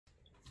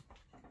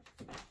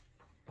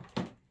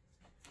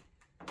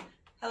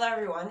Hello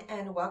everyone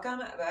and welcome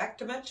back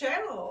to my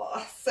channel.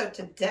 So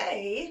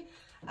today,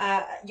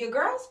 your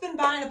girl's been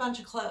buying a bunch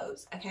of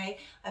clothes, okay?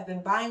 I've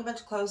been buying a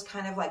bunch of clothes,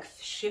 kind of like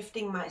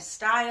shifting my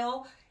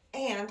style,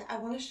 and I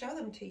want to show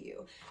them to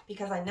you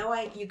because I know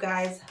you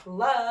guys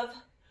love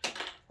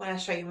when I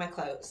show you my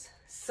clothes.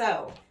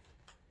 So,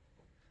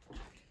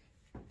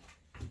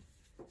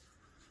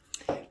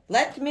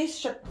 let me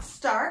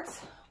start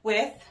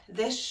with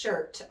this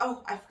shirt.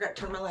 Oh, I forgot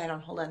to turn my light on,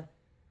 hold on.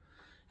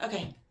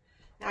 Okay,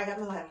 now I got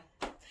my light on.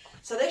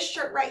 So this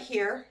shirt right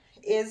here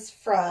is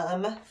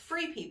from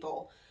Free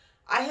People.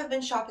 I have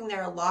been shopping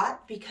there a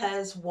lot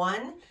because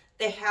one,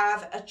 they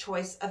have a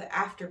choice of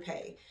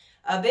Afterpay.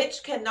 A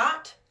bitch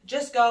cannot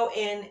just go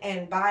in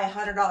and buy a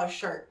 $100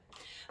 shirt.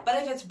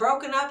 But if it's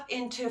broken up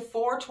into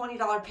 4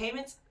 $20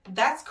 payments,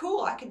 that's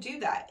cool. I could do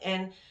that.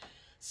 And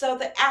so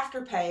the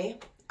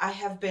Afterpay, I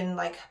have been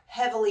like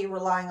heavily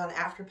relying on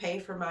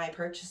Afterpay for my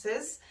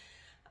purchases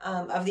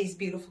of these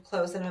beautiful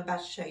clothes that I'm about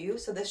to show you.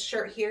 So this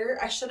shirt here,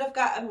 I should have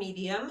got a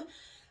medium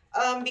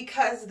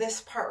because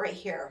this part right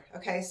here,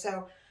 okay?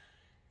 So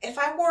if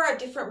I wore a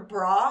different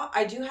bra,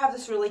 I do have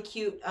this really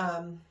cute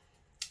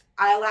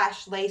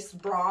eyelash lace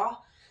bra.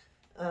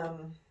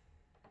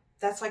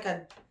 It's like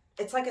a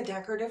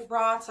decorative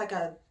bra. It's like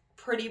a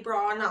pretty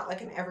bra, not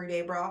like an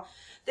everyday bra.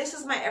 This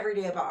is my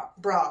everyday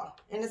bra,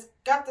 and it's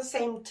got the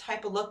same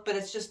type of look, but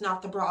it's just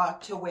not the bra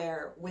to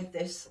wear with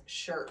this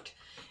shirt.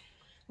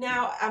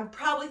 Now, I'm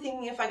probably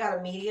thinking if I got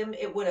a medium,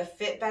 it would have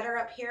fit better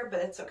up here, but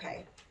it's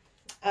okay.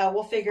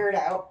 We'll figure it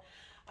out.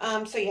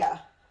 So yeah,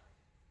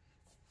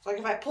 like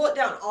if I pull it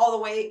down all the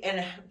way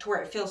and to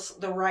where it feels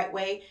the right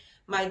way,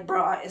 my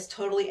bra is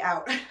totally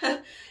out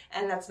and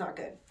that's not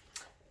good.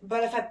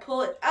 But if I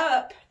pull it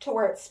up to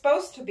where it's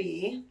supposed to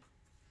be,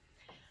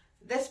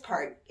 this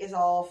part is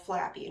all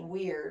flappy and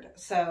weird.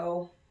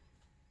 So,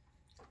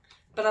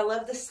 but I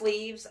love the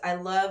sleeves. I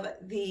love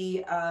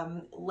the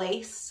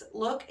lace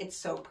look. It's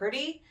so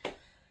pretty.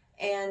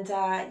 And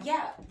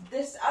yeah,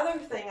 this other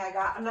thing I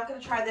got, I'm not going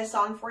to try this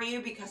on for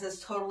you because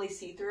it's totally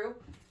see-through.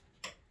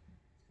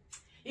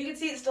 You can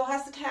see it still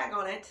has the tag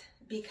on it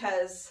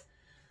because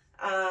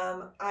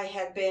I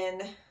had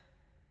been,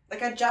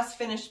 like I just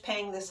finished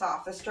paying this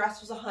off. This dress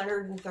was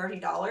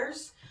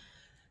 $130.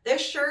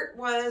 This shirt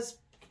was,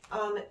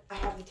 I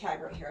have the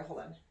tag right here, hold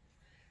on.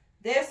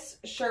 This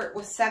shirt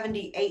was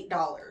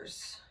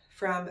 $78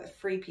 from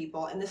Free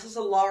People. And this is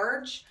a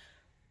large.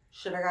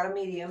 Should have got a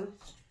medium.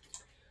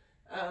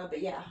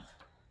 But yeah.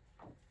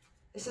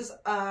 This is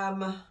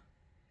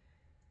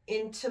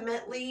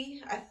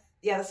Intimately.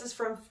 Yeah, this is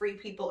from Free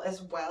People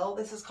as well.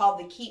 This is called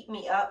the Keep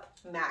Me Up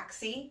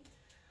Maxi.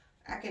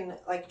 I can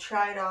like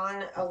try it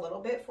on a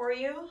little bit for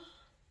you.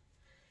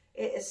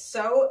 It is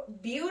so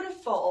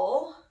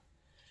beautiful.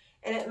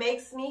 And it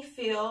makes me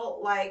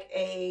feel like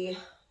a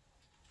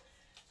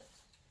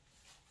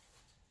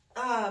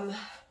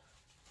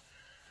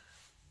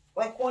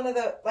like one of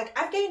the, like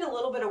I've gained a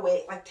little bit of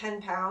weight, like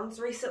 10 pounds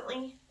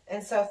recently.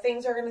 And so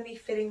things are going to be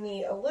fitting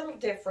me a little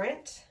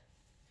different.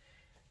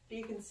 But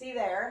you can see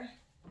there,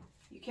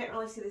 you can't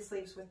really see the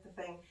sleeves with the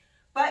thing.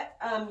 But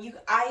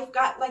I've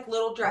got like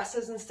little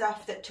dresses and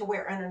stuff that to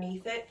wear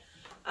underneath it.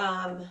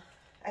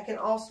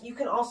 You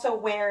can also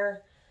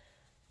wear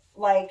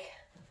like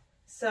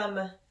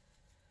some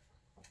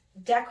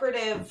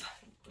decorative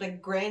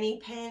like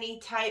granny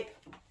panty type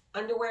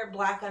underwear,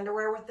 black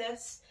underwear with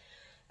this.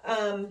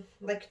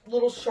 Like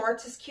little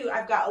shorts is cute.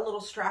 I've got a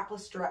little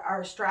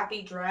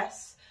strappy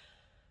dress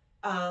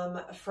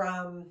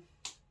from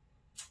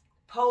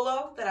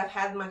Polo that I've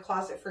had in my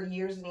closet for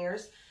years and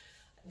years.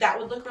 That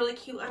would look really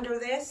cute under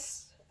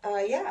this.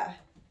 Yeah.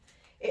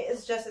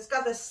 It's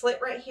got this slit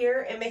right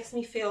here. It makes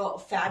me feel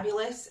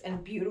fabulous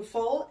and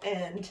beautiful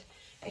and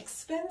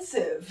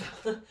expensive,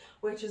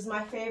 which is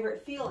my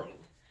favorite feeling.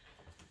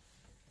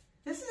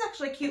 This is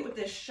actually cute with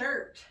this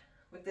shirt,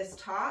 with this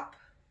top.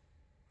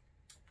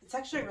 It's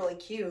actually really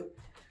cute.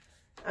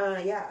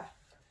 Yeah.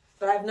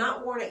 But I've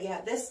not worn it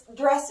yet. This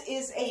dress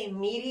is a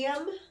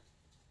medium.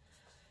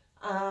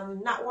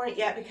 Not worn it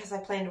yet because I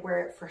plan to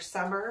wear it for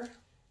summer.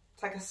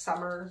 It's like a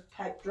summer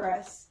type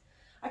dress.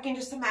 I can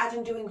just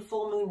imagine doing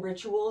full moon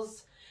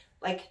rituals,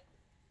 like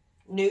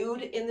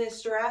nude in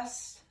this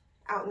dress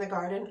out in the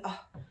garden. Oh,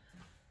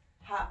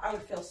 I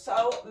would feel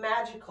so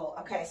magical.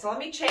 Okay, so let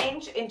me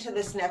change into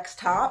this next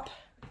top.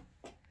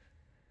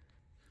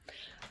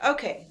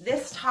 Okay,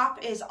 this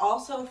top is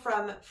also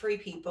from Free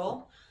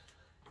People.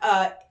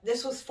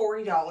 This was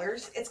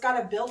 $40. It's got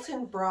a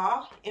built-in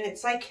bra, and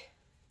it's like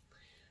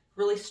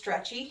really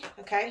stretchy,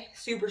 okay?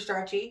 Super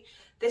stretchy.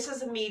 This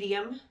is a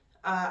medium.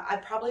 I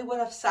probably would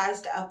have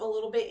sized up a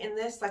little bit in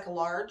this, like a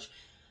large,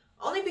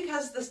 only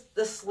because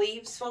the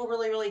sleeves feel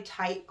really, really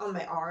tight on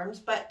my arms,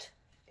 but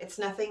it's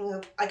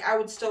nothing, like I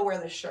would still wear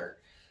this shirt.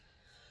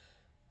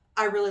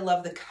 I really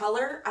love the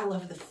color. I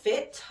love the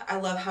fit. I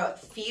love how it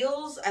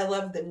feels. I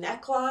love the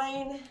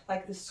neckline.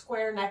 Like the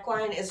square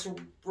neckline is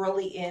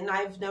really in,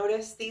 I've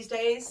noticed these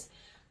days.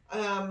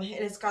 And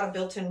it's got a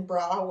built-in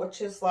bra, which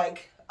is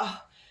like,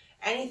 oh,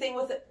 anything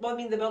with it. Well, I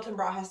mean, the built-in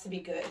bra has to be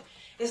good.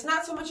 It's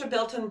not so much a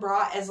built-in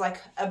bra as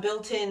like a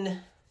built-in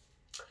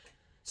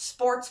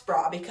sports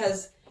bra,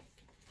 because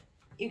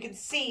you can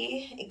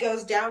see it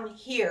goes down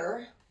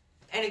here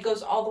and it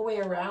goes all the way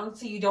around,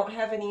 so you don't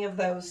have any of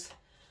those,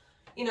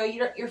 you know,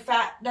 your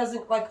fat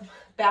doesn't, like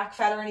back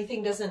fat or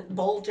anything doesn't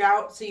bulge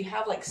out, so you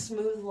have like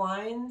smooth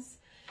lines.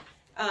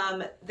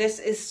 This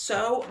is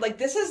so, like,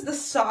 this is the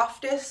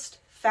softest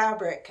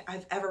fabric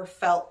I've ever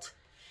felt.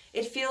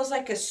 It feels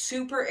like a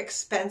super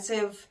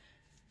expensive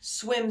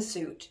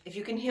swimsuit. If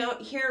you can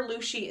hear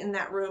Lucy in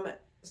that room,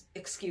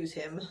 excuse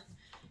him.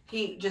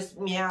 He just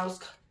meows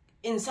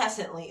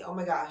incessantly. Oh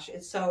my gosh,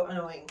 it's so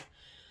annoying.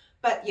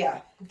 But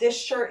yeah, this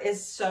shirt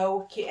is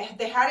so cute.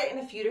 They had it in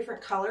a few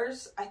different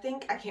colors, I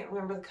think. I can't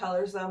remember the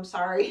colors though, I'm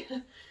sorry.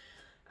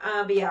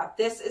 But yeah,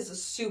 this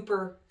is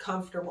super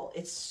comfortable.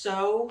 It's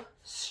so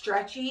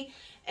stretchy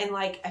and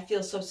like I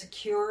feel so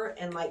secure,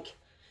 and like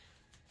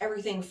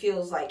everything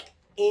feels like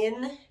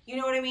in, you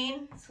know what I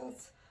mean? So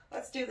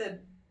let's do the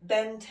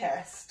bend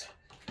test.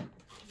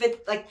 If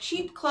it, like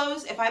cheap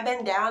clothes, if I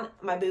bend down,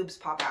 my boobs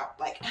pop out,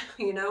 like,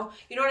 you know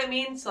what I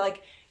mean? So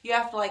like you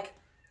have to, like,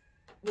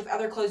 with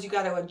other clothes you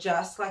got to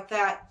adjust like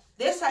that.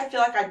 This I feel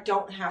like I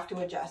don't have to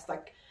adjust,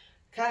 like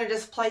kind of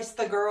just place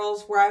the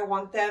girls where I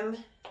want them,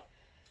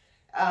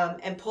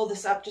 and pull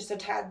this up just a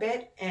tad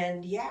bit,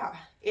 and yeah,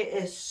 it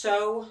is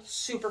so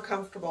super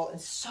comfortable and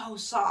so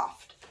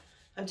soft.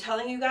 I'm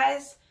telling you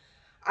guys,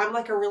 I'm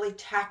like a really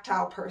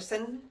tactile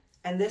person,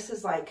 and this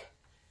is like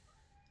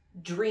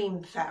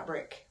dream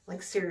fabric.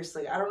 Like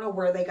seriously, I don't know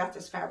where they got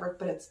this fabric,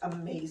 but it's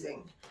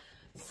amazing.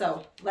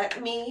 So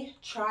let me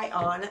try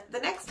on the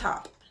next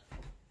top.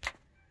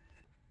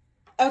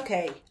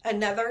 Okay,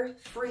 another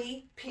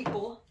Free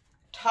People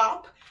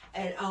top,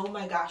 and oh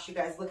my gosh, you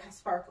guys, look how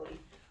sparkly.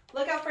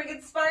 Look how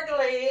freaking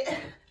sparkly. I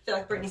feel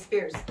like Britney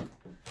Spears.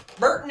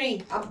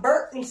 Britney, I'm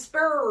Britney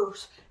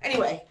Spears.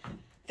 Anyway,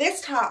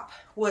 this top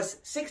was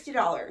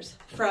 $60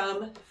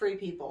 from Free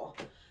People.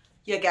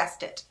 You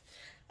guessed it.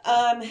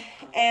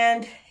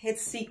 And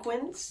it's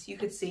sequins, you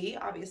could see,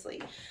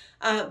 obviously.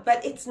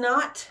 But it's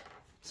not,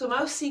 so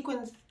most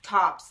sequins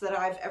tops that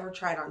I've ever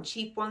tried on,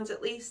 cheap ones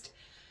at least,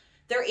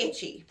 they're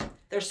itchy.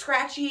 They're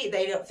scratchy,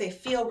 they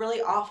feel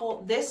really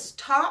awful. This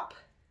top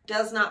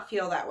does not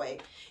feel that way.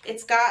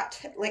 It's got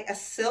like a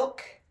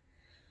silk,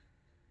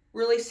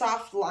 really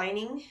soft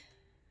lining,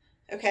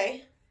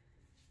 okay?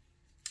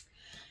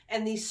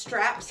 And these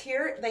straps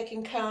here, they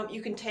can come,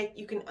 you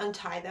can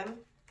untie them.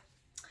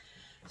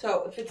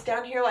 So if it's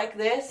down here like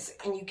this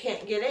and you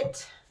can't get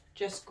it,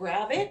 just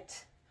grab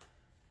it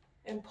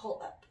and pull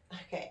up.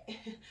 Okay,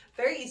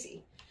 very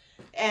easy.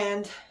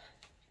 And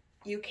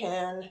you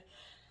can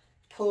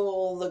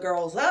pull the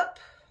girls up,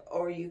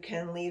 or you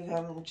can leave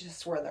them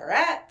just where they're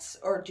at,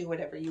 or do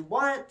whatever you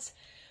want.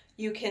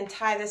 You can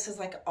tie this as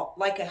like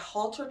a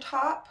halter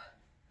top.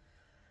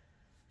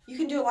 You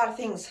can do a lot of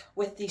things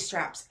with these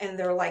straps, and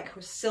they're like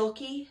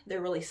silky.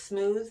 They're really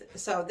smooth.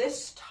 So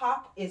this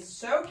top is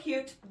so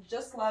cute.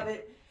 Just love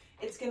it.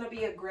 It's going to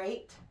be a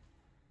great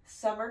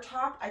summer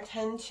top. I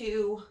tend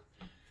to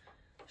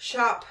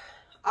shop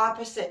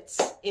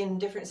opposites in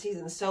different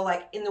seasons. So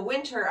like in the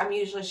winter, I'm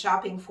usually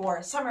shopping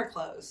for summer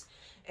clothes.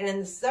 And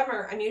in the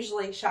summer, I'm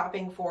usually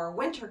shopping for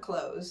winter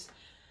clothes.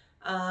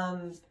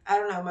 I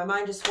don't know. My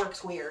mind just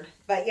works weird.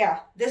 But yeah,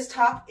 this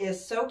top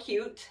is so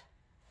cute.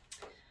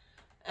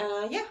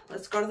 Yeah,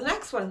 let's go to the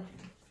next one.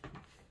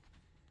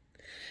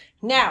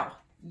 Now,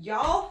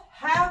 y'all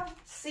have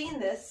seen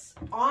this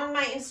on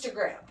my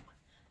Instagram.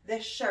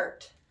 This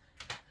shirt.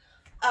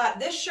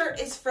 This shirt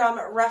is from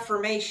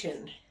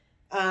Reformation.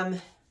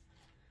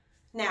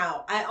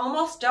 Now, I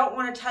almost don't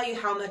want to tell you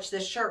how much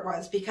this shirt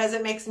was because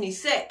it makes me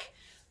sick.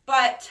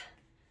 But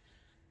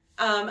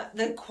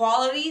the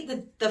quality,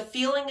 the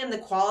feeling and the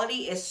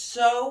quality is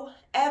so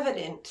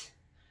evident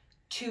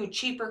to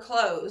cheaper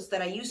clothes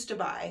that I used to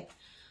buy,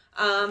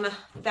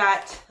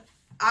 that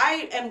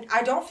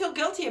I don't feel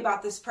guilty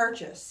about this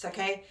purchase,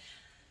 okay?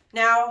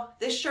 Now,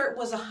 this shirt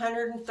was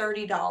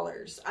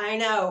 $130. I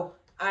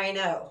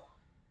know.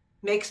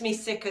 Makes me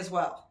sick as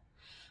well.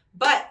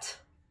 But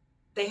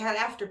they had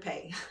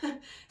Afterpay.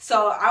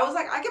 So I was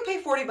like, I could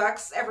pay 40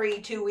 bucks every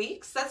 2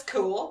 weeks. That's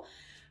cool.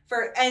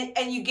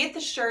 And you get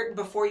the shirt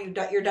before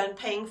you're done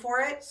paying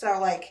for it. So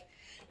like,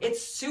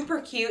 it's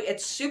super cute.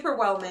 It's super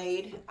well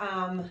made.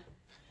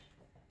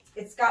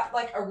 It's got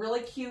like a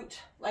really cute,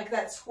 like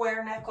that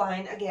square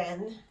neckline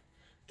again.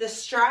 The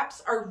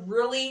straps are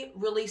really,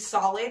 really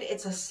solid.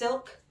 It's a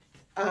silk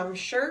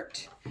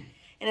shirt,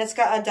 and it's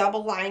got a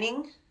double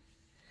lining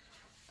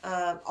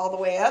all the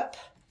way up.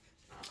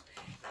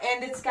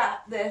 And it's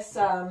got this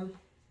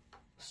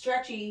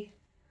stretchy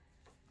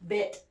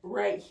bit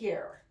right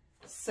here.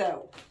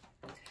 So,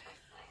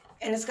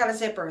 and it's got a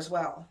zipper as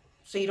well.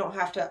 So you don't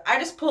have to, I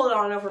just pull it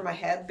on over my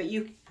head, but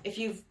if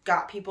you've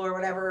got people or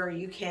whatever,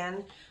 you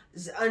can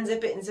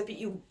unzip it and zip it.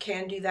 You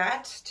can do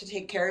that to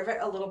take care of it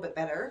a little bit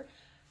better.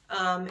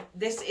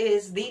 This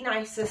is the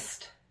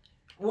nicest,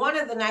 one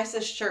of the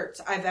nicest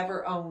shirts I've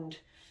ever owned.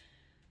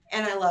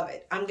 and I love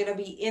it. I'm gonna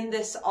be in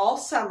this all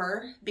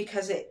summer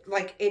because it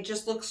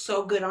just looks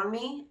so good on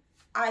me.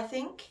 I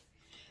think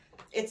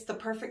it's the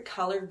perfect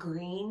color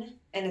green,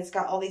 and it's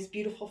got all these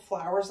beautiful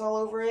flowers all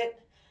over it.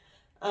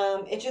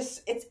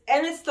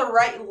 It's the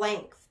right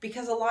length,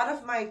 because a lot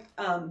of my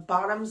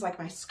bottoms, like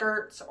my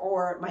skirts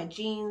or my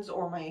jeans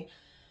or my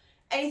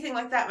anything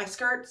like that, my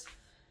skirts,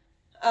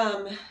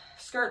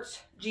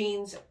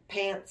 jeans,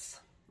 pants,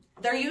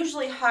 they're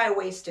usually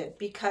high-waisted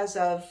because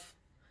of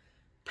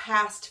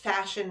past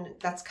fashion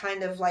that's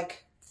kind of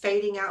like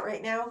fading out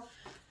right now.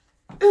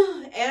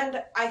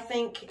 And I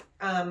think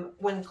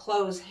when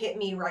clothes hit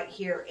me right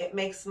here, it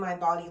makes my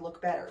body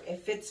look better.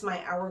 It fits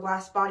my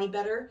hourglass body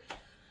better.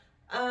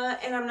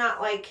 And I'm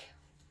not like,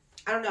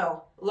 I don't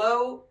know,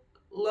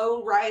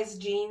 low-rise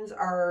jeans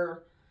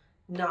are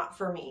not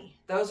for me.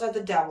 Those are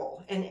the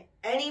devil. And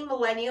any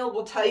millennial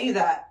will tell you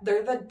that.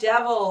 They're the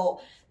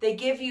devil. They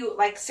give you,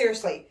 like,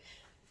 seriously,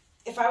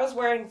 if I was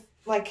wearing,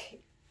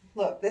 like,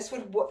 look, this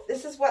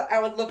is what I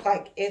would look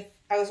like if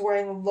I was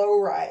wearing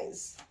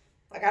low-rise.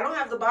 Like, I don't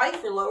have the body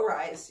for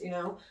low-rise, you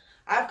know.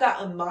 I've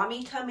got a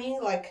mommy tummy.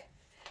 Like,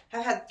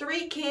 I've had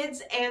 3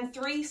 kids and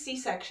 3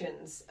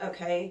 C-sections,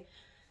 okay?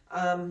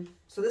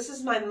 So this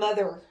is my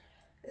mother.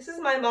 This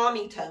is my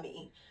mommy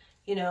tummy,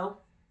 you know.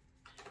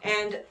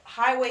 And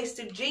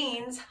high-waisted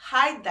jeans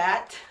hide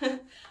that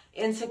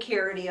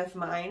insecurity of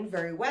mine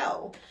very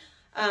well.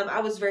 I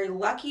was very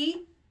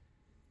lucky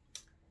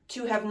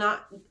to have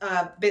not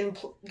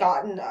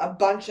gotten a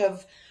bunch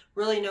of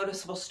really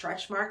noticeable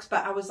stretch marks,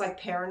 but I was like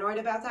paranoid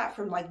about that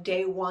from like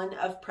day 1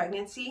 of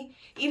pregnancy.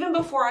 Even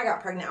before I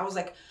got pregnant, I was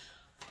like,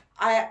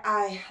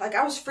 I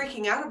was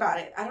freaking out about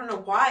it. I don't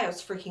know why I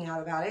was freaking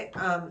out about it.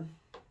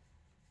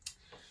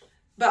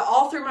 But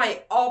all through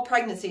all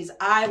pregnancies,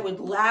 I would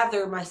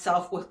lather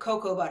myself with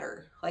cocoa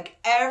butter. Like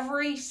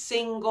every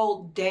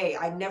single day.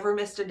 I never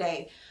missed a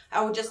day.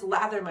 I would just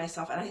lather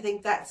myself. And I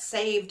think that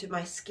saved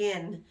my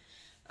skin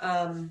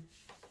from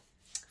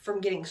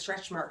getting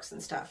stretch marks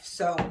and stuff.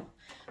 So,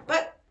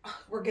 but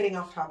we're getting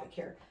off topic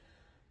here.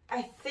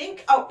 I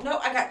think, oh no,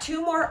 I got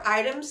 2 more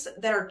items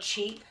that are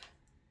cheap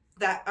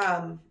that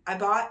I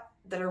bought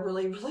that are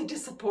really, really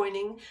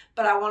disappointing.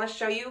 But I want to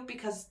show you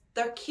because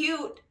they're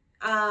cute.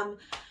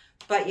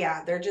 But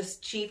yeah, they're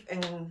just cheap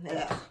and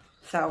ugh.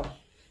 So,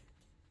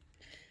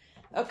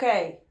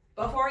 okay,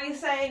 before you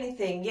say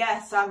anything,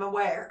 yes, I'm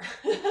aware.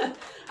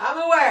 I'm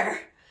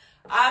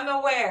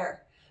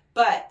aware.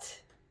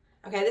 But,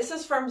 okay, this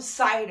is from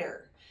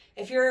cider.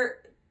 If you're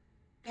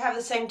have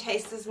the same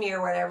taste as me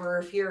or whatever,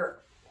 if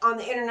you're on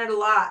the internet a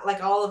lot,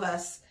 like all of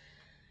us,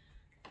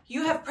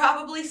 you have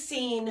probably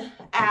seen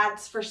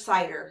ads for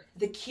cider.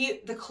 The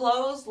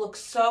clothes look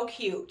so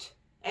cute.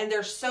 And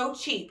they're so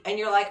cheap. And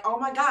you're like, oh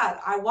my God,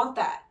 I want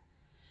that.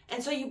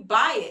 And so you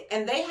buy it.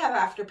 And they have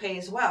Afterpay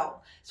as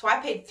well. So I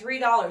paid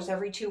 $3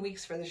 every 2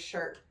 weeks for this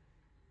shirt.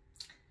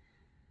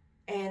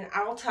 And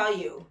I will tell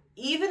you,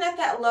 even at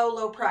that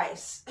low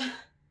price,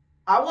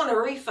 I want a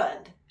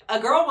refund.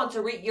 Your girl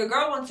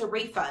wants a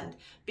refund.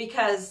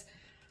 Because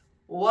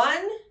 1,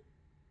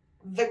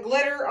 the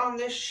glitter on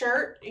this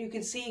shirt, you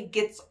can see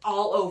gets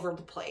all over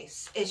the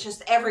place. It's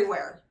just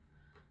everywhere.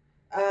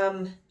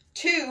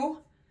 2,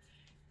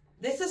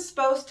 this is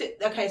supposed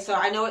to, okay, so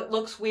I know it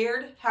looks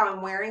weird how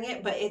I'm wearing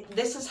it, but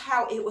this is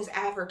how it was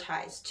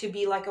advertised, to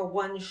be like a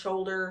one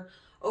shoulder,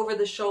 over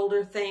the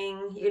shoulder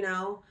thing, you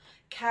know,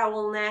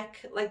 cowl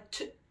neck, like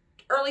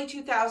early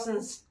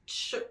 2000s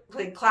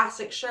like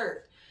classic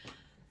shirt.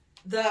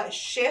 The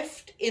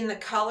shift in the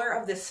color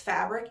of this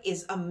fabric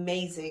is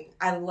amazing.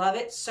 I love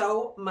it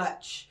so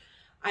much.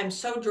 I'm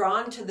so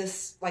drawn to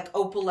this like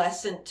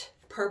opalescent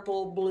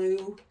purple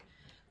blue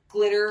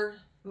glitter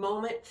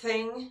moment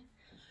thing,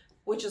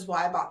 which is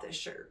why I bought this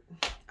shirt.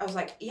 I was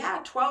like,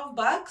 yeah, 12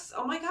 bucks?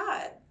 Oh my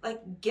God,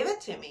 like give it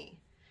to me.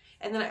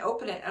 And then I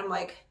open it and I'm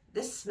like,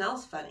 this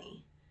smells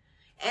funny.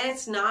 And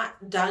it's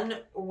not done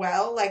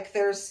well. Like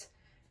there's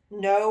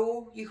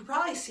no, you could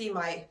probably see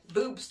my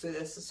boobs through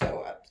this.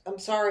 So I'm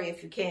sorry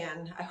if you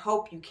can. I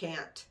hope you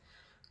can't.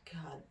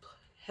 God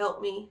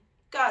help me.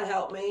 God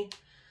help me.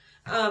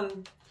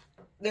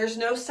 There's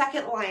no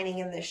second lining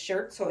in this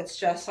shirt. So it's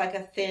just like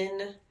a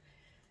thin,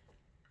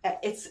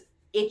 it's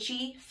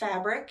itchy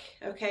fabric,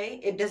 okay?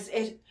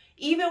 It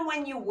even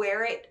when you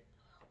wear it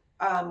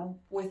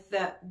with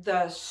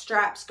the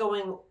straps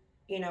going,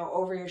 you know,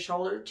 over your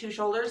shoulder, 2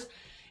 shoulders,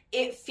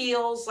 it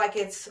feels like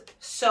it's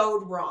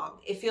sewed wrong.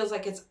 It feels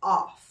like it's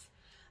off.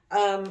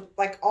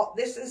 Like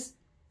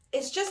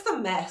it's just a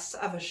mess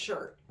of a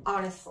shirt,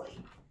 honestly.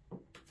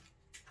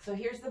 So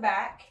here's the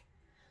back.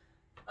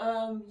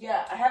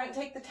 Yeah, I haven't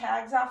taken the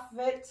tags off of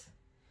it.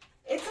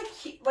 It's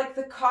like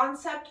the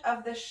concept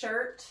of the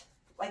shirt.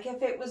 Like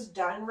if it was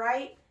done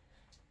right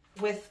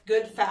with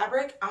good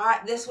fabric,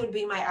 this would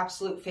be my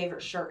absolute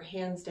favorite shirt,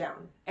 hands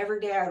down. Every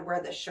day I would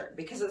wear this shirt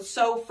because it's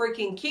so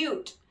freaking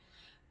cute.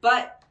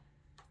 But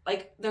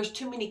like there's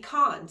too many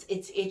cons.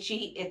 It's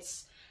itchy.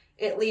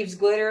 It leaves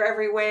glitter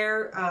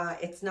everywhere.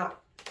 It's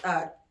not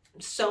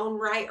sewn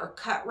right or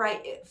cut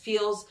right. It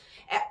feels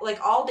like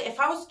if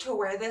I was to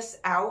wear this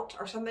out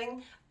or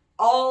something,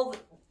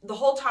 the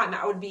whole time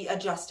I would be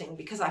adjusting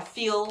because it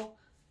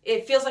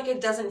feels like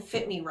it doesn't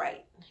fit me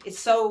right. It's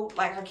so,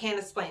 like, I can't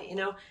explain it, you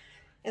know?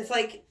 It's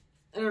like,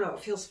 I don't know, it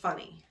feels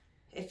funny.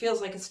 It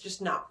feels like it's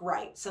just not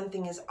right.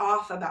 Something is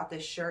off about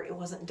this shirt. It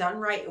wasn't done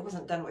right. It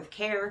wasn't done with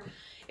care.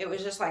 It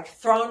was just like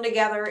thrown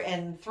together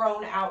and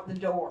thrown out the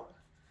door.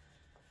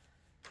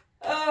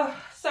 Oh,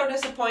 so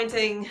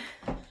disappointing.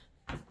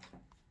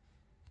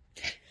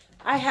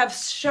 I have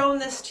shown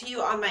this to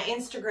you on my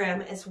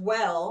Instagram as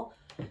well.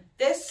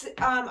 This,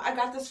 I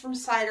got this from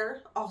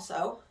Cider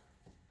also.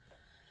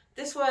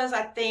 This was,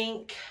 I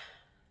think,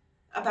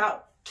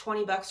 about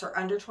 20 bucks or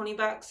under 20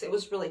 bucks. It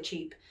was really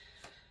cheap.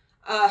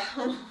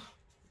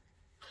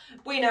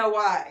 We know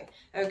why.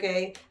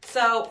 Okay.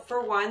 So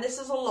for one, this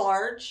is a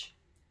large.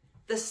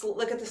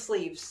 Look at the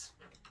sleeves.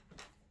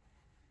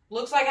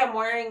 Looks like I'm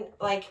wearing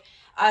like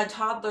a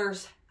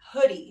toddler's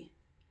hoodie.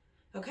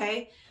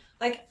 Okay.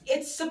 Like,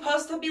 it's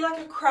supposed to be like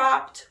a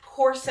cropped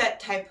corset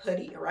type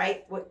hoodie,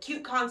 right? What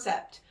cute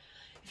concept.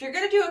 If you're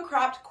going to do a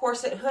cropped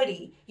corset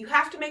hoodie, you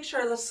have to make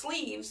sure the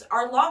sleeves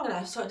are long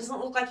enough so it doesn't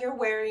look like you're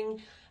wearing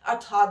a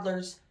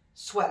toddler's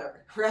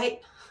sweater,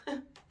 right?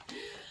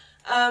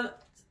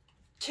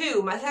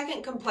 Two, my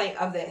second complaint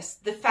of this,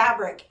 the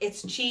fabric.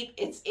 It's cheap,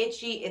 it's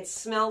itchy, it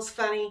smells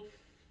funny.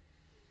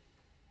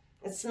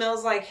 It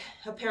smells like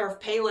a pair of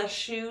Payless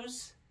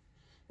shoes.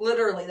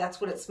 Literally,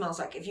 that's what it smells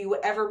like. If you've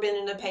ever been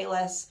in a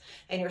Payless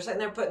and you're sitting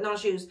there putting on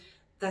shoes,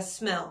 the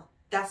smell,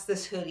 that's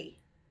this hoodie,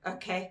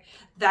 okay?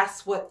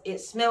 That's what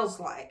it smells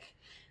like.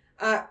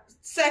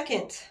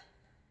 Second,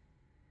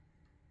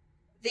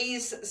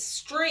 these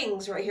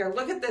strings right here.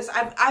 Look at this.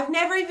 I've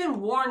never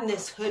even worn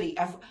this hoodie.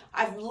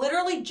 I've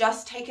literally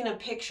just taken a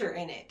picture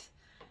in it.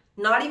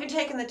 Not even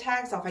taken the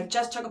tags off. I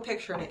just took a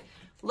picture in it.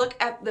 Look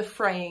at the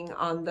fraying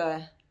on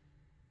the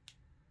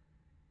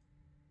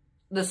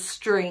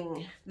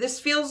string.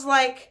 This feels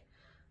like,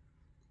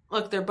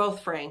 look, they're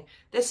both fraying.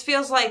 This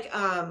feels like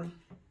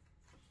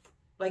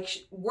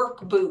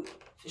work boot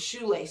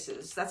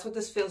shoelaces. That's what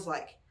this feels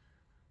like.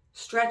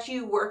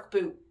 Stretchy work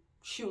boot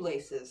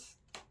shoelaces.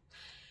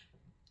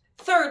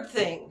 Third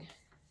thing,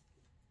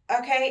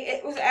 okay,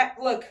 it was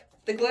look,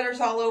 the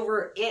glitter's all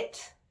over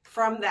it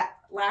from that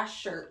last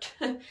shirt.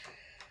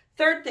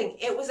 Third thing,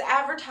 it was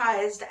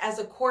advertised as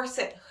a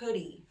corset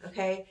hoodie,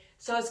 okay?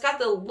 So it's got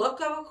the look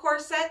of a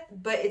corset,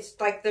 but it's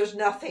like there's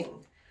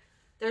nothing.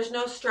 There's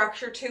no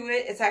structure to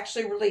it. It's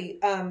actually really,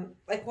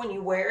 like when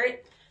you wear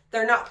it,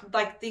 they're not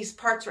like these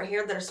parts right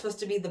here that are supposed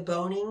to be the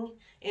boning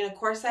in a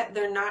corset.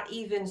 They're not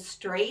even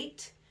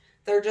straight.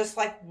 They're just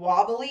like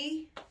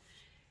wobbly.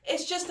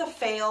 It's just a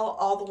fail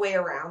all the way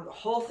around. The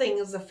whole thing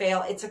is a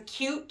fail. It's a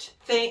cute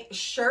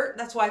shirt.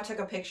 That's why I took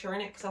a picture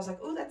in it, because I was like,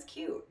 oh, that's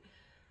cute.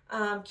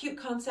 Cute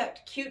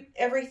concept, cute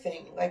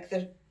everything. Like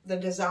the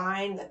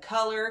design, the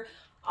color,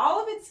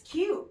 all of it's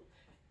cute.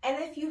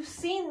 And if you've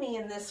seen me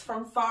in this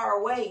from far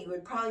away, you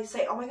would probably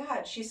say, oh my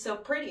God, she's so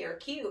pretty or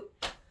cute.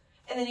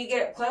 And then you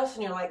get up close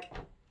and you're like,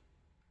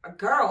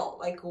 girl,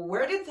 like,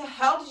 where did the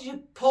hell did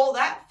you pull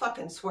that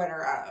fucking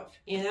sweater out of?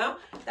 You know,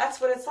 that's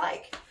what it's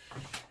like.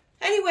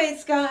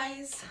 Anyways,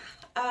 guys,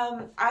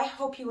 I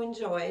hope you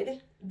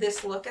enjoyed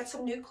this look at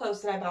some new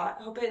clothes that I bought.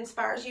 I hope it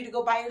inspires you to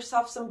go buy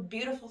yourself some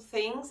beautiful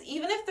things,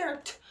 even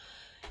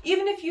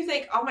if you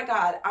think, oh my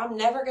God, I'm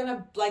never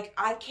gonna, like,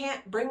 I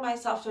can't bring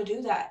myself to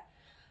do that.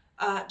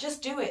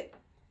 Just do it.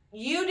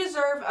 You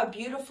deserve a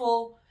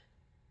beautiful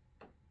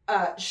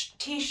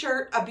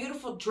t-shirt, a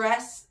beautiful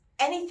dress,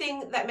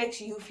 anything that makes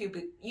you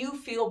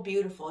feel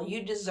beautiful.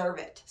 You deserve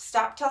it.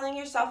 Stop telling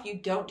yourself you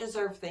don't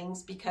deserve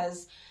things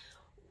because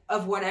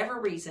of whatever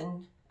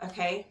reason,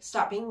 okay?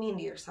 Stop being mean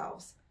to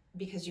yourselves,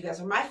 because you guys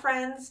are my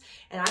friends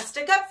and I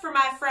stick up for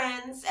my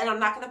friends, and I'm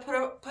not going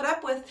to put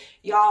up with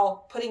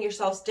y'all putting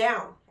yourselves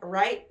down, all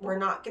right? We're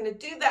not going to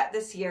do that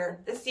this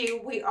year. This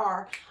year we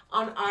are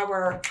on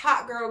our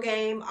hot girl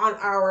game, on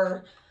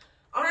our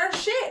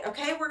shit,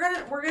 okay?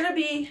 We're going to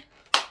be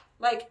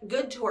like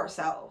good to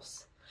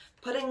ourselves.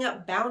 Putting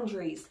up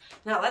boundaries,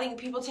 not letting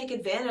people take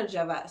advantage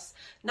of us,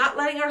 not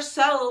letting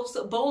ourselves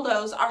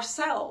bulldoze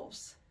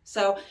ourselves.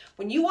 So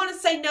when you want to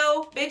say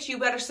no, bitch, you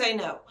better say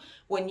no.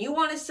 When you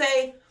want to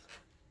say,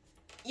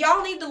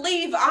 y'all need to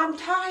leave, I'm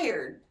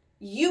tired,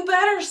 you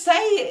better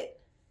say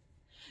it.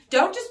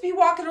 Don't just be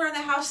walking around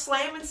the house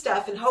slamming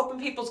stuff and hoping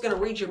people's going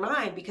to read your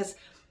mind, because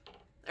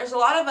there's a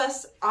lot of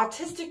us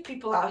autistic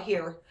people out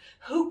here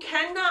who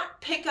cannot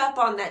pick up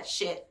on that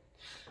shit.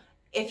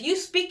 If you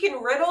speak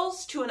in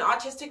riddles to an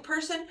autistic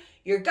person,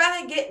 you're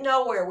going to get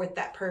nowhere with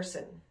that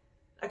person.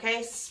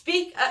 Okay?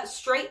 Speak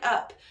straight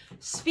up.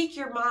 Speak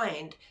your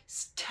mind.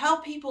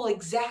 Tell people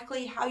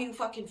exactly how you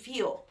fucking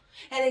feel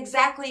and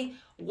exactly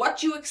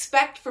what you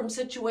expect from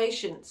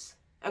situations.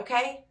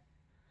 Okay?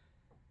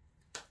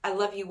 I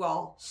love you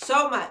all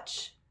so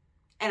much,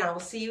 and I will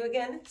see you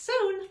again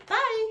soon.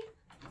 Bye.